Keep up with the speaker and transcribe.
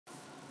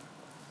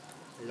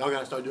Y'all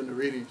gotta start doing the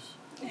readings.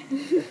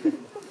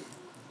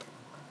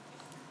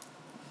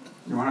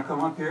 You want to come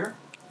up here?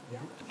 Yeah.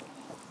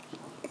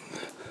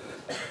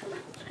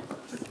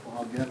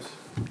 All gifts.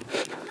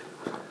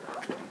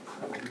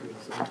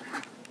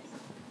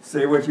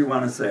 Say what you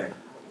want to say.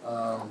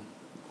 So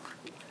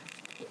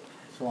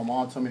my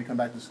mom told me to come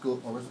back to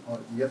school.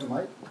 You have the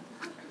mic?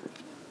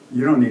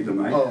 You don't need the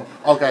mic. Oh,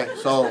 okay.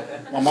 So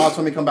my mom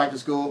told me to come back to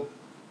school,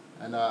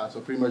 and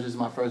so pretty much this is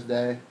my first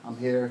day. I'm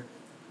here,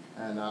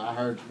 and I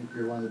heard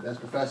you're one of the best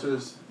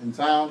professors in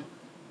town,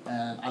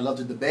 and I love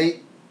to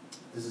debate.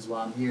 This is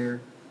why I'm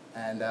here,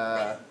 and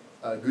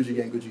Gucci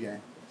gang, Gucci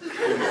gang.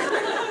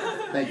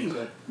 Thank you,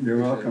 sir. You're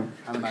welcome.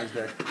 Have a nice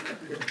day.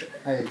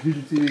 Hey,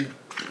 JuJu TV.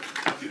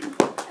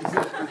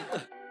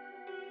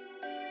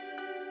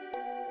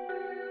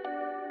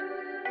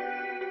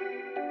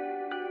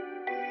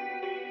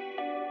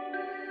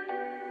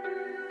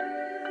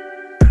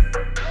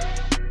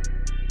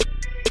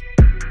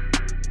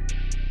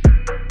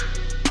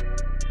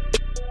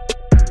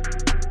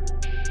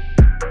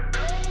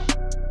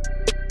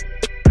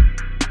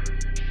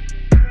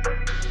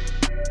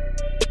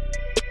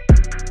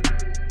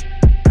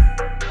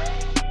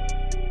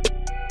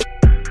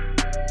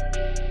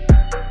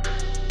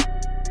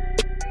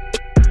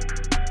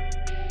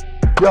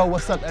 Yo,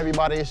 what's up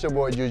everybody? It's your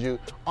boy JuJu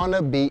on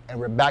the beat, and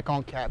we're back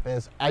on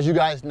campus. As you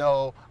guys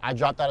know, I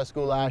dropped out of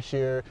school last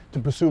year to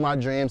pursue my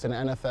dreams in the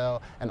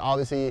NFL, and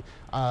obviously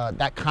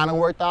that kind of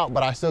worked out,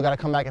 but I still got to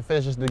come back and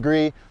finish this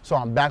degree, so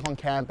I'm back on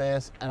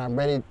campus and I'm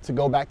ready to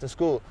go back to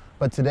school.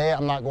 But today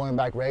I'm not going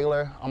back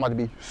regular. I'm about to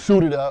be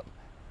suited up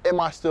in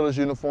my Steelers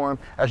uniform.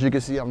 As you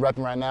can see, I'm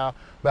repping right now.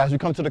 But as we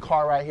come to the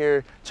car right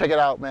here, check it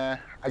out, man.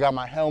 I got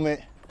my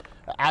helmet,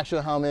 an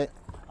actual helmet.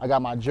 I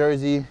got my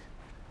jersey,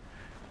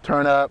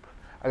 turn up.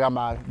 I got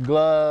my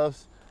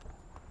gloves.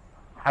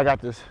 I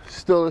got this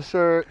Steelers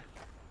shirt.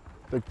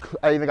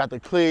 I even got the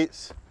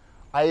cleats.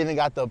 I even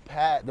got the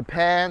pads in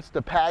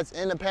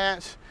the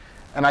pants,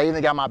 and I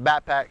even got my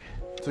backpack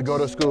to go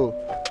to school.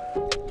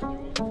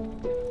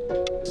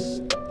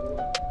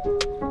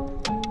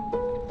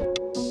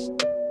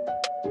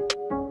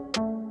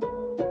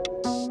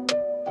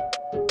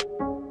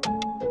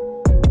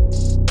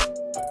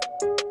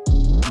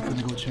 I'm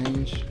gonna go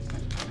change.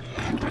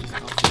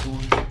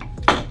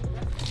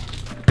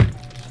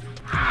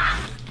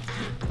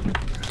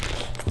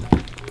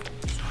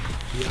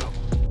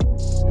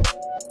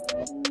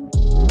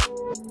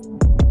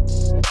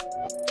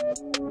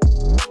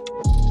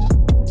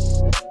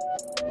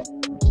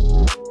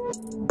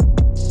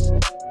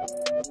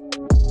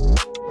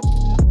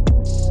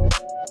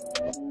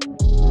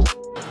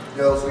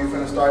 Yo, so we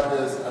finna start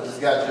this. I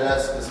just got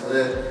dressed, it's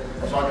lit.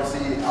 As y'all can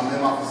see, I'm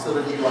in my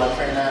facility where I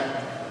train at.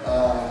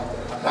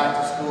 I'm back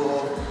to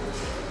school.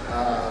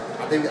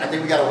 I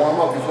think we gotta warm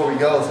up before we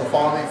go. So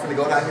follow me, finna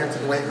go down here to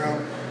the weight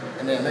room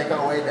and then make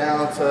our way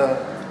down to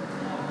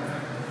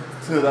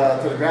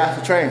the grass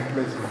to train,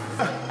 basically.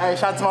 Hey,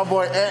 shout out to my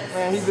boy Ant,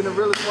 man. He's been the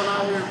realest one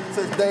out here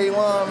since day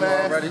one,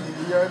 man. You ready?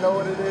 You already know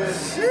what it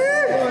is.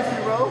 Shit!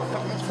 Bro.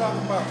 What you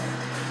talking about?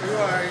 You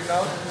already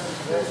know.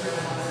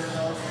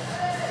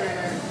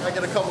 I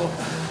get a couple.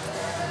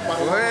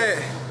 Go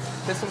ahead.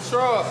 Hit some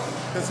straw.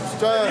 Hit some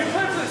straw. You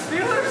play for the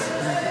Steelers?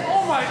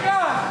 Oh my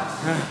God!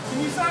 Can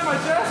you sign my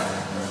chest?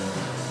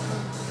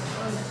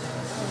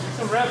 Get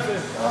some reps in.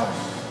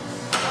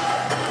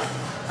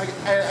 I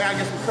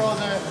get some curls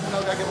in. You know,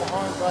 gotta get my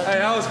arms right. Hey,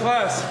 how was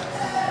class?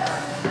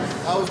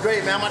 That was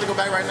great, man. I'm about to go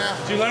back right now.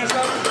 Did you learn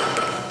something?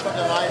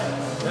 Something light.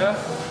 Yeah?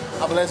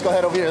 But let's go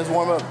ahead over here. Let's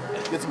warm up.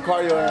 Get some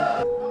cardio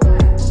in.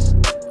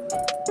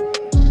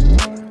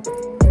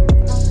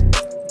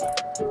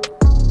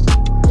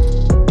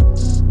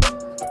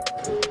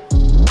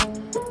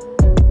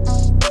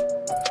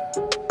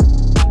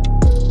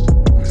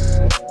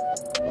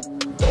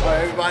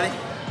 Everybody,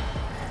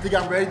 I think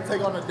I'm ready to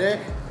take on the day,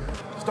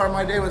 start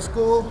my day with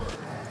school,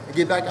 and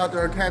get back out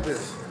there on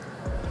campus.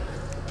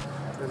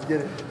 Let's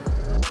get it.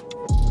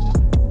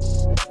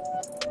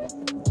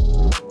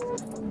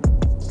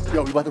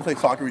 Yo, we about to play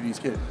soccer with these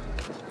kids.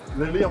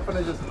 Literally, I'm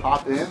finna just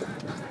hop in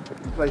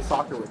and play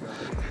soccer with them.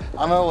 I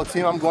don't know what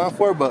team I'm going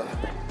for, but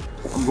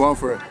I'm going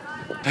for it.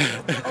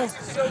 Oh, this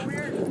is so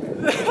weird.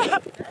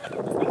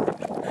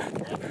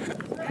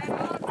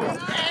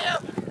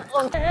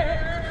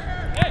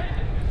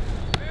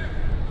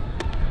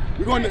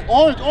 We're going to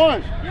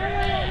orange.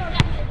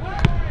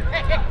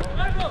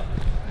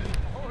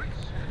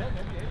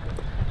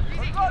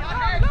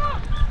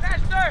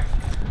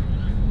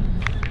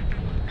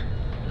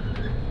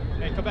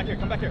 Hey, come back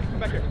here.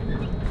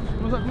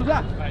 Who's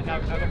that? All right, now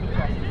go for the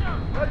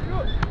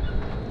cross.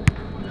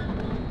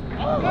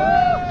 Oh,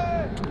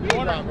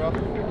 corner, bro.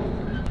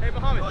 Hey,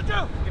 Muhammad. JuJu.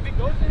 If it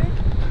goes in.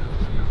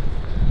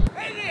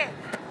 Hey there.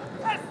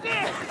 That's it.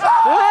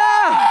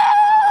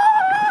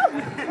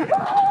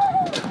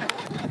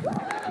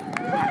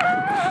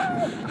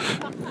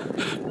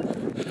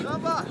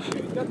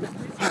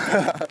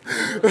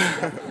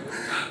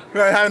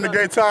 We're having a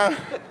great time.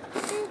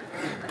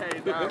 Hey,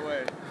 that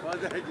way.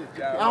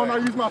 I don't know how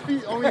to use my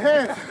feet, only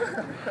hands.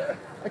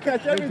 I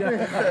catch everything.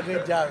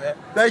 Good job, man.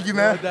 Thank you,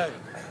 man.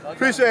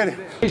 Appreciate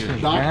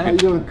it. Doc, how you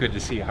doing? Good to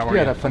see you. How are You you?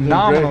 had a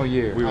phenomenal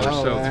year. We were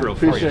so man. thrilled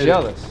for you. Appreciate it.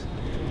 Jealous.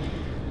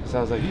 So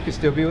I was like, you could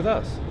still be with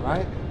us,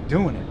 right?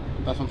 Doing it.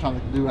 That's what I'm trying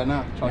to do right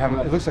now.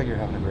 It looks like you're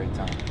having a great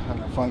time.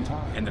 Having a fun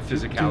time. And the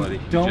physicality.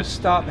 Dude, don't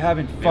stop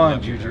having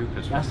fun, Juju.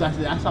 That's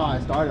how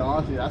I started,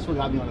 honestly. That's what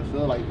got me on the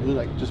field, like really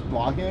like just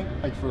blocking,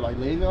 like for like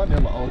Le'Veon. They're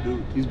like, oh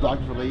dude, he's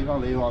blocking for Le'Veon.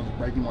 Le'Veon's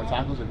breaking more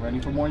tackles and running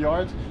for more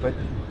yards. But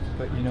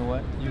you know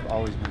what? You've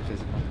always been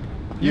physical.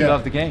 You Yeah.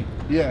 love the game.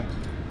 Yeah.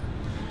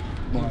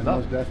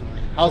 Most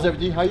definitely. How's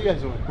everything? How you guys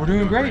doing? We're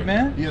doing great,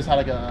 man. You just had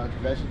like a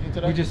convention thing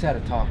today? We just had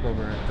a talk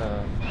over at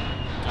the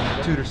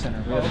Tutor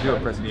Center. We had to do a The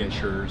presentation.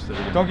 insurers that are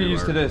gonna Don't get do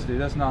used to this, dude.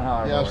 That's not how I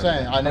roll. Yeah, I'm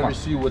saying, I Come never on.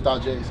 see you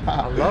without J's.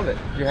 I love it.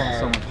 You're having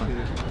so much fun.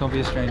 Don't be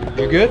a stranger.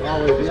 You good?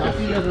 Always. Yeah, I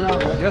see you guys around,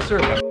 man. Yes, sir.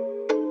 What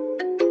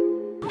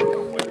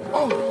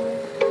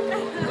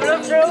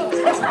up, bro?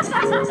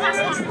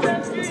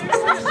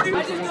 I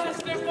just got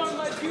stepped on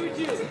by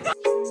JuJu.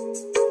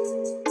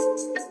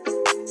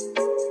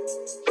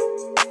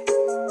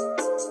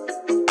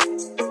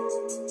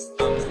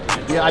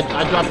 Yeah, I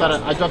dropped out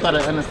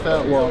of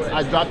NFL. Well,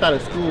 I dropped out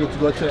of school to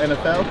go to the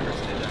NFL.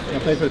 I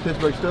played for the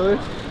Pittsburgh Steelers.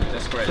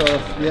 That's great. So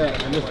yeah,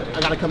 and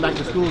I got to come back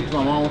to school because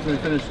my mom wants me to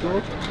finish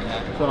school.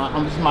 So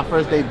this is my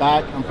first day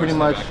back. I'm pretty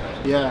much My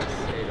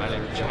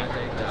name is John.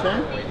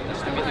 Shane?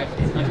 Nice to meet you.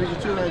 Nice to meet you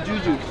too, man.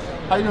 JuJu.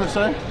 How you doing,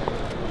 sir?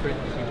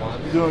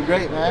 You're doing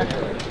great, man.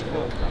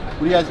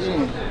 What are you guys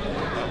eating?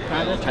 Can I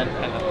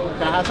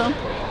have some?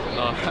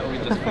 We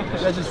just finished. You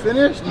guys just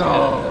finished?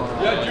 No.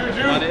 Yeah,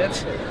 JuJu. Not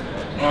it.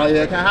 Oh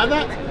yeah, can I have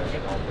that?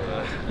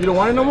 You don't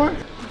want it no more?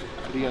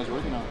 What are you guys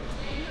working on?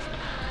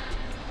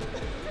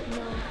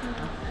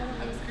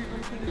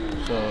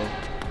 So,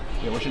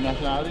 yeah, what's your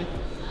nationality?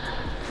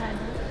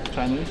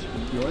 Chinese.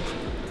 Yours?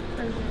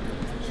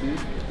 See?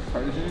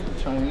 Persian,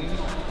 Chinese,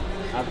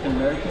 African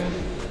American.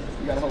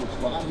 You got a whole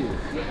squad here.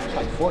 It's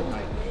like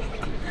Fortnite.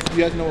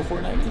 You guys know what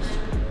Fortnite is?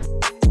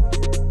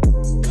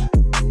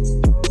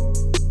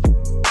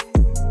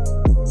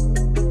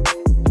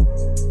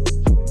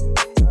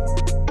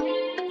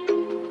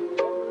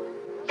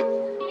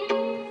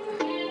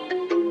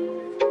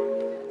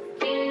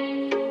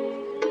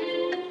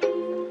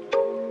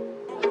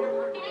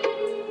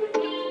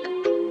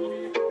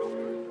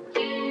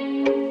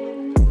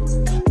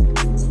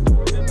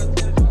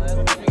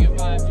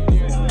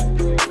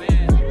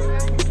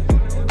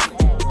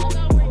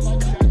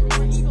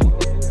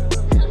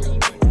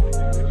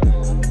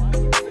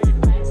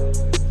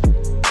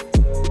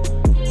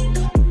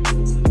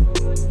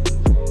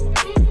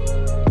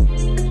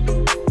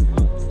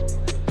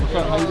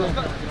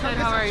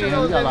 How are you? You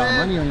got a lot of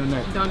money on your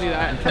neck. Don't do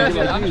that. I'm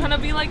trying to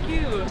be like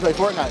you. You play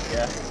Fortnite?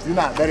 Yeah. You're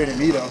not better than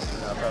me though.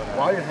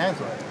 Why are your hands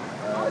wet?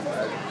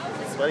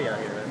 It's sweaty out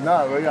here, man.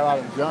 No, we got a lot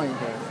of junk in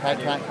here.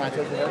 Can I touch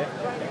your head?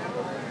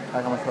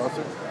 Like I'm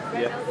closer?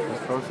 Yeah.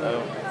 It's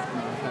closer?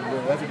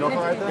 That's your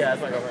girlfriend right there? Yeah,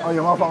 that's my girlfriend. Oh,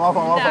 yeah, my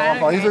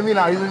fault. He's with me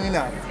now. He's with me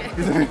now.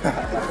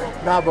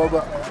 Nah, bro,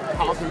 but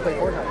how often do you play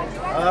Fortnite?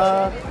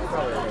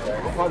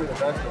 Probably the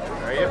best.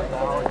 Are you?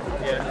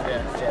 Yeah.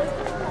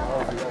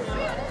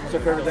 What's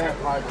your favorite dance?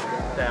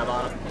 Dab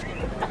on him.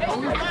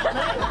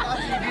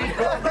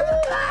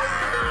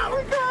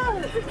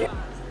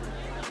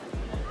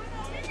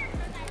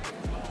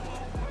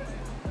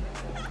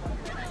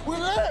 We're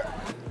there!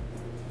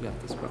 You got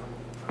this, bro.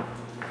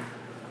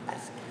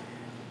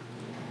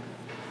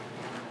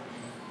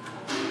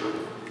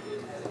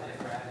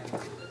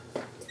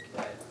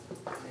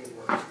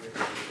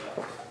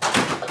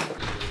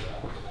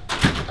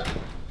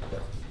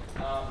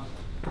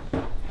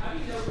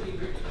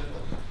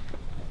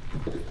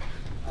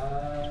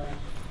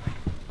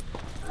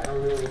 I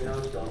don't really know,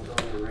 don't go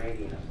on the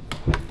radio.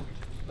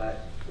 But,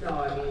 no,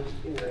 I mean,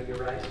 you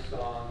write a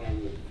song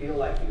and you feel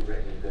like you've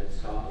written a good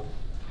song.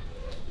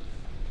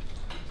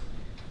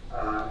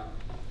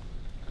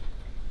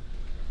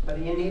 But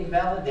you need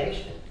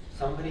validation.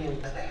 Somebody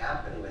has to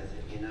happen with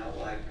it,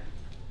 like,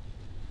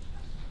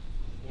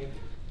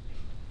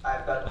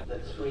 I've got the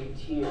 3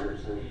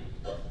 tiers, and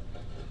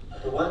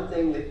the one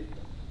thing that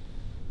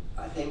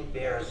I think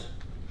bears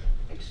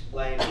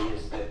explaining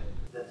is that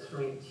the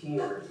 3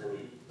 tiers,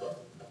 and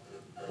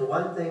the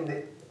one thing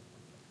that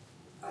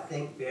I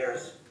think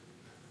bears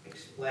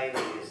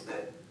explaining is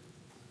that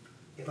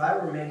if I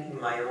were making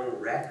my own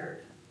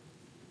record,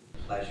 the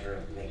pleasure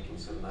of making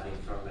some money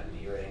from it and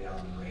hearing it on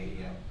the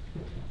radio.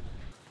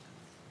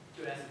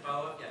 Do you want to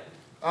follow up yet?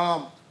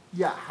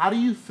 Yeah, how do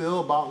you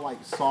feel about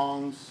like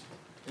songs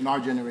in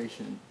our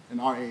generation, in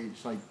our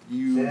age? Like,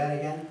 Say that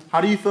again? How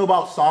do you feel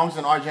about songs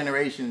in our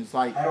generations?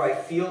 Like, How do I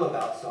feel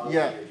about songs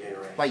yeah, in your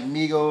generation? like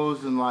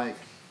Migos and like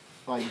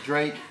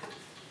Drake.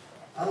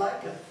 I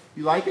like it.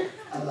 You like it?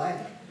 I like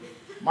it.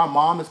 My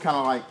mom is kind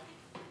of like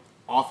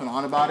off and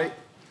on about it.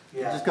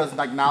 Yeah. Just because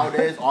like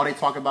nowadays all they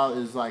talk about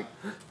is like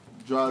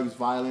drugs,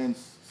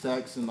 violence,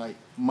 sex, and like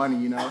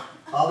money,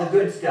 All the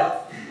good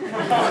stuff.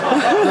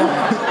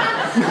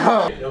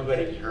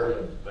 Nobody's heard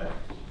of, but.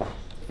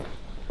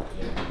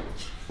 Yeah.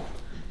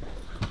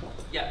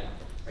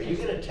 Are you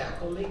gonna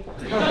tackle me? I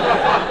just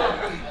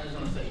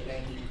want to say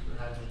thank you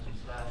for having some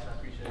class. I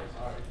appreciate it.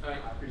 Sorry. All right.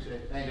 I appreciate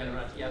it. Thank you.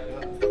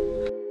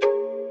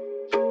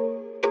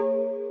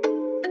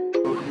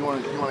 You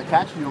want to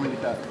catch or you want me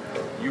to catch?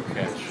 You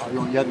catch. Oh, you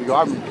have to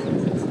guard me.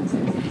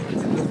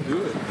 Let's do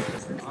it.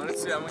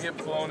 Honestly, I'm gonna get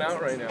blown out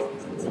right now.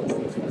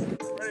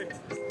 Ready?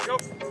 Go.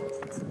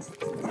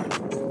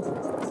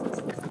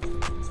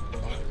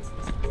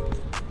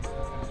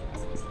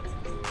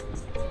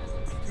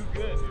 Too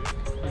good, dude.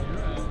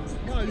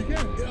 No, you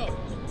can't. Get up.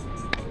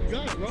 You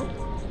got it, bro.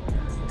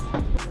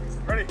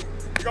 Ready?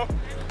 Go.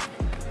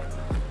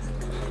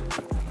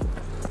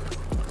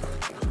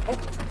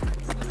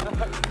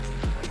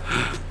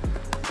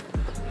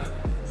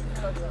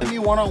 Give me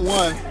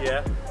one-on-one.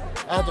 Yeah.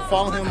 I have to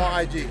follow him on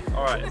IG.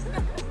 All right.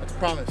 That's a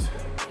promise.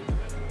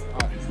 All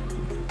right.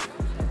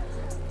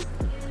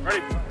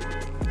 Ready?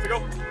 To go.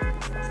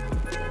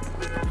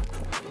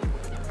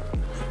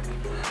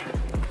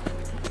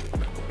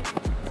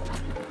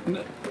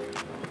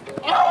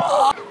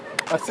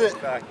 That's it.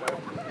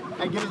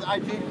 And get his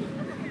IG.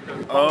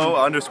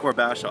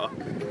 O_Bashaw.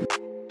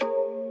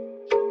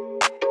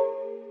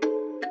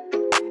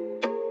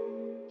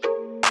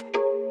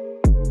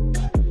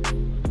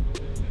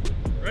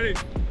 Ready?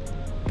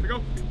 To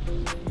go.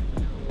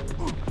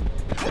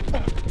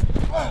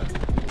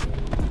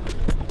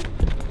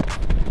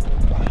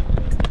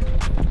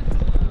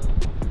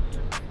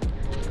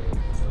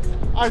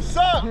 I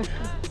suck.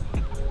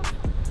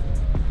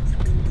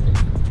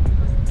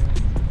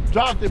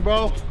 Dropped it,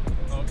 bro.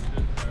 Oh,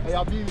 shit. Hey,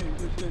 y'all beat me.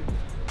 Good shit.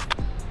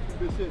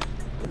 Good shit.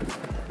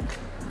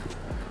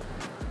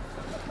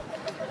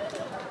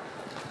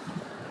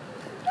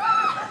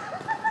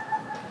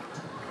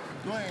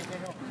 Doing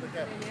anything else? Look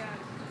at it. Yeah.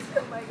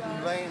 Oh my god.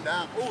 You laying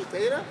down. Oh,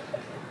 Theta?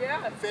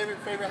 Yeah.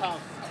 Favorite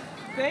house.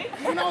 Thank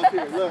When I was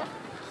here, look.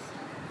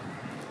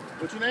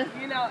 What's your name?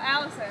 you. know,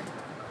 Allison.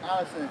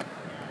 Allison.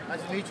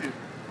 Nice to meet you.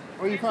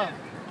 Where are you from?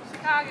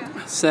 Chicago. Oh,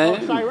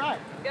 Chirac.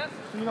 Yep.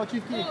 So you know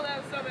Chief Keef. Oh, that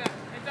was so bad.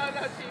 I don't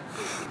know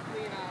Chief.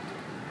 You know.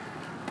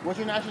 What's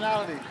your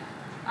nationality?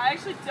 I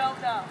actually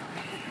don't know.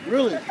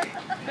 Really?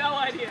 No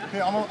idea.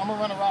 Here, I'm gonna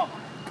run a route.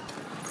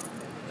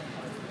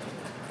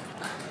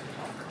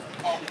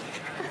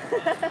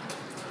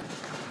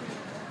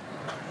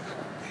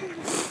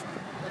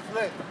 It's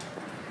lit.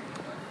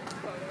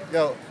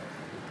 Yo,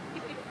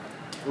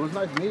 it was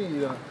nice meeting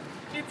you though.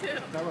 You too. Can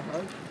I have a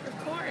hug? Of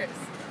course.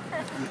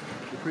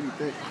 You're pretty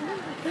thick.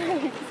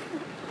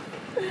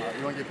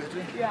 You wanna get a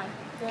picture? Yeah.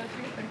 Do you want to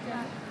see a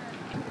picture?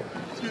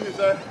 Excuse me,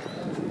 sir.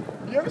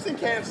 You ever seen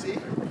KFC?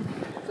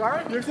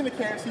 Sorry? You ever seen the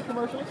KFC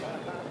commercials?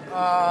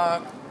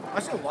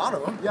 I've seen a lot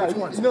of them. Yeah,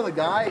 you know the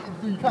guy?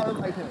 You kind of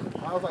like him.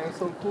 I was like, it's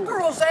so cool.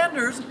 Colonel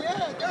Sanders.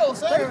 Yeah, Colonel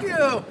Sanders. Thank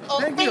you.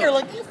 Thank you. Finger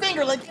licking,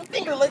 finger licking,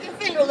 finger licking,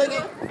 finger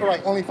licking. For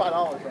like only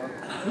 $5, bro.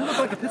 You look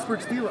like a Pittsburgh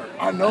Steeler.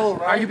 I know,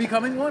 right? Are you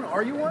becoming one?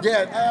 Are you one?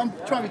 Yeah, I'm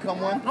trying to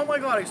become one. Oh my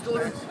God, I still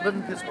live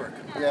in Pittsburgh.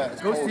 Yeah,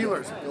 it's Go cold.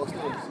 Steelers. Go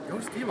Steelers. Go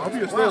Steelers. I hope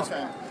you're a Wow. Steelers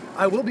fan.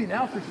 I will be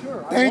now for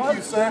sure. Thank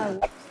you, sir.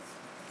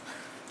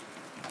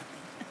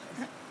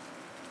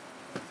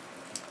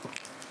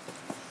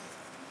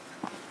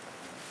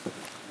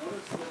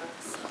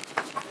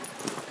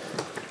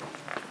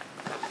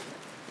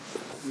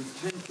 We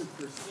tend to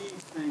perceive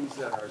things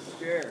that are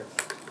scarce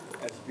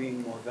as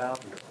being more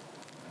valuable.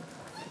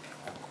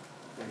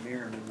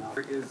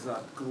 There is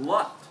a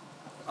glut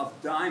of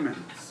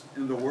diamonds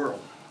in the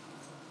world,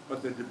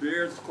 but the De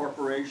Beers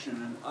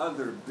Corporation and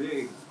other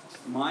big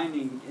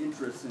mining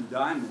interests in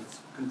diamonds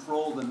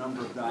control the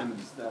number of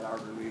diamonds that are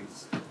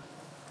released.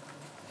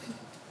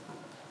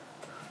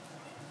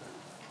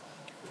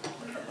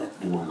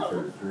 One,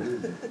 two,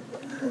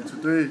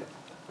 three.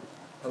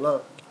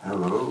 Hello.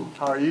 Hello.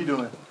 How are you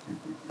doing?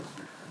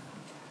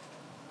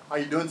 How are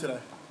you doing today?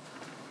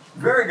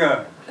 Very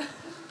good.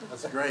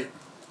 That's great.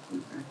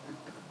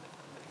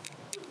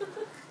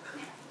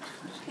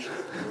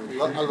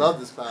 I love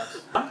this class.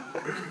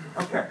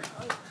 Okay.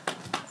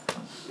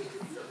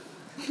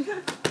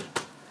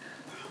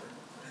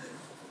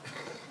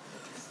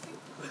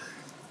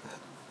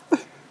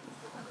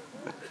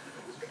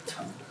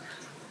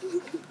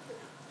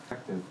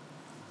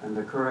 And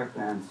the correct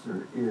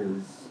answer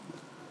is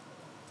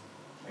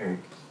A.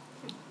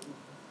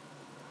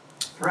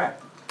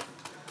 Threat,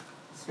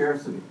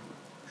 scarcity,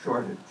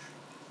 shortage.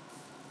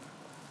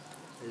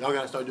 Y'all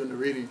gotta start doing the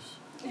readings.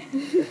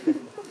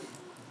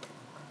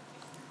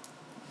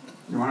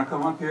 You want to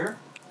come up here?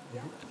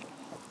 Yeah.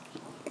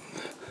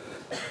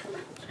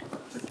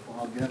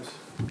 Well, I guess.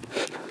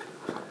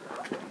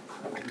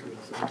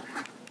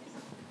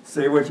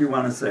 Say what you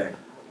want to say.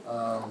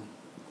 So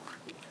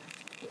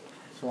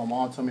my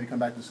mom told me to come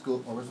back to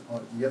school.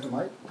 You have the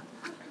mic?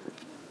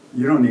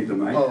 You don't need the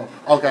mic. Oh,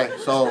 okay.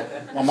 So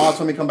my mom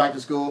told me to come back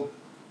to school,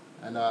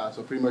 and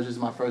so pretty much this is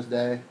my first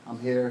day. I'm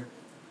here,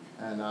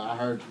 and I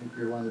heard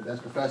you're one of the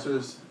best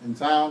professors in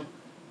town,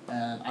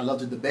 and I love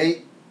to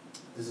debate.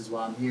 This is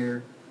why I'm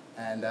here,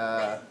 and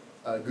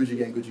Gucci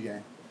gang, Gucci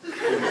gang.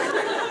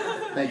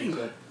 Thank you,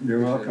 sir.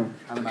 You're welcome.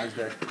 Have a nice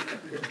day.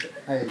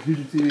 Hey,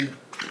 JuJu TV.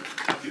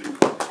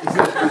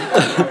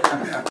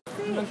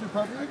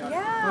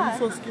 Yeah. I'm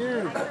so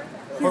scared.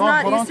 He's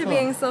not used to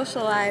being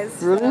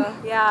socialized. Really? So,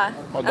 yeah.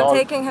 My I'm dog.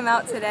 taking him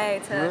out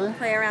today to Really?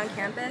 play around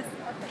campus.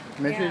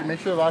 Make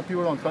sure a lot of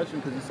people don't touch him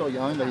because he's so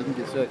young that he can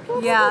get sick.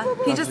 Yeah,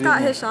 he just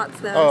got his shots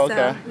though. Oh,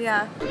 okay. So,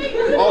 yeah.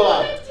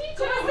 Hola.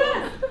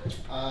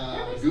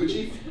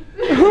 Gucci.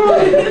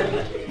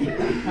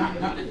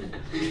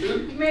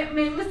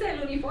 Me gusta el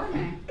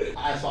uniforme.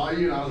 I saw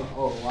you and I was like,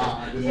 oh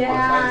wow. This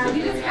Yeah, is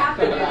you just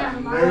happened to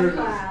have my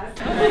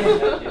class.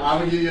 I'm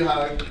gonna give you a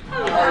hug.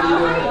 How are you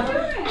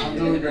doing? I'm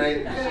doing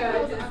great.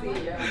 Good to see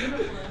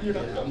you.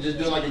 I'm just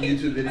doing like a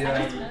YouTube video.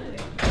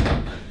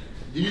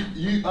 Do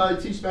you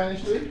teach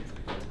Spanish too?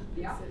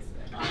 Yeah.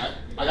 Alright,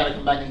 I gotta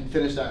come back and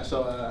finish that,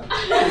 so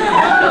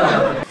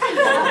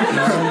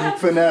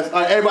finesse.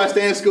 Alright, everybody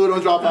stay in school,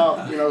 don't drop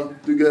out, you know,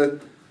 do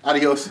good.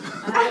 Adios.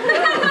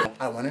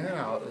 I went in and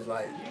I was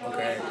like,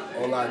 okay,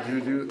 hola,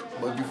 JuJu.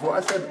 But before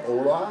I said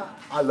hola,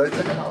 I looked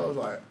at him and I was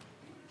like,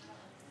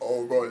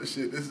 oh bro,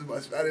 shit, this is my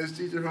Spanish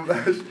teacher from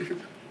last year.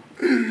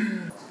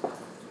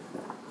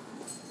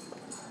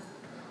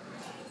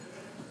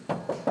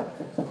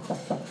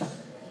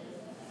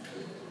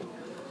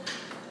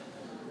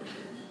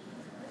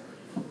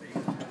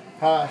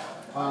 Hi.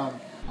 I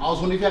was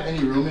wondering if you have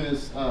any room in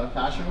this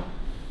classroom.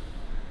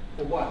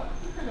 For what?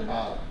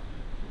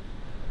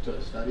 To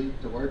study,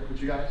 to work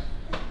with you guys.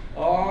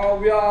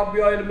 We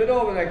are in the middle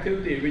of an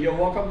activity. You're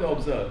welcome to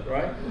observe,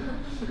 right?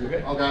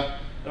 Okay. Okay.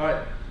 All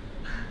right.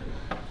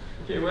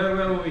 Okay. Where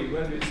were we?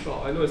 When did we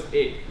stop? I know it's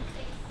 8.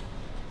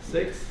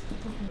 6.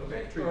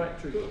 Okay. All right.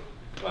 3. Good.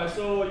 All right.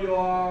 So you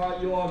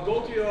are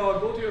go to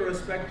your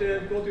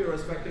respective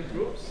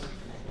groups.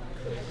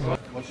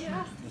 What's your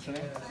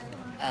name?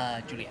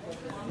 Julia.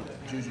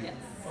 JuJu. Yes.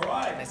 All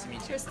right. Nice to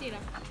meet you. Christina.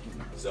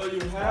 So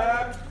you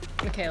have.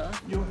 Michaela.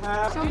 You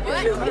have.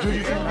 JuJu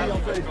TV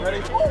on face.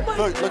 Ready?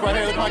 Look right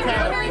here. Look at my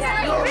camera.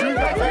 JuJu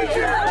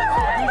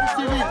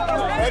TV.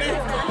 Ready?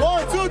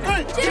 1, 2,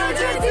 3.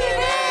 JuJu TV.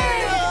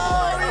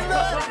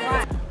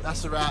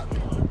 That's a wrap,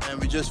 and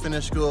we just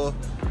finished school.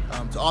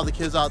 To all the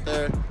kids out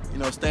there, you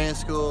know, stay in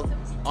school.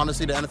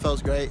 Honestly, the NFL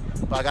is great,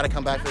 but I got to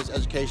come back for this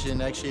education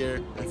next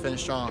year and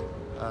finish strong.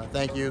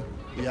 Thank you.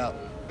 Be out.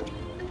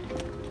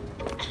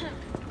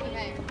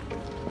 Okay.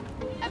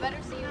 I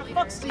better see you later.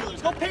 Fuck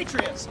Steelers. Go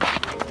Patriots.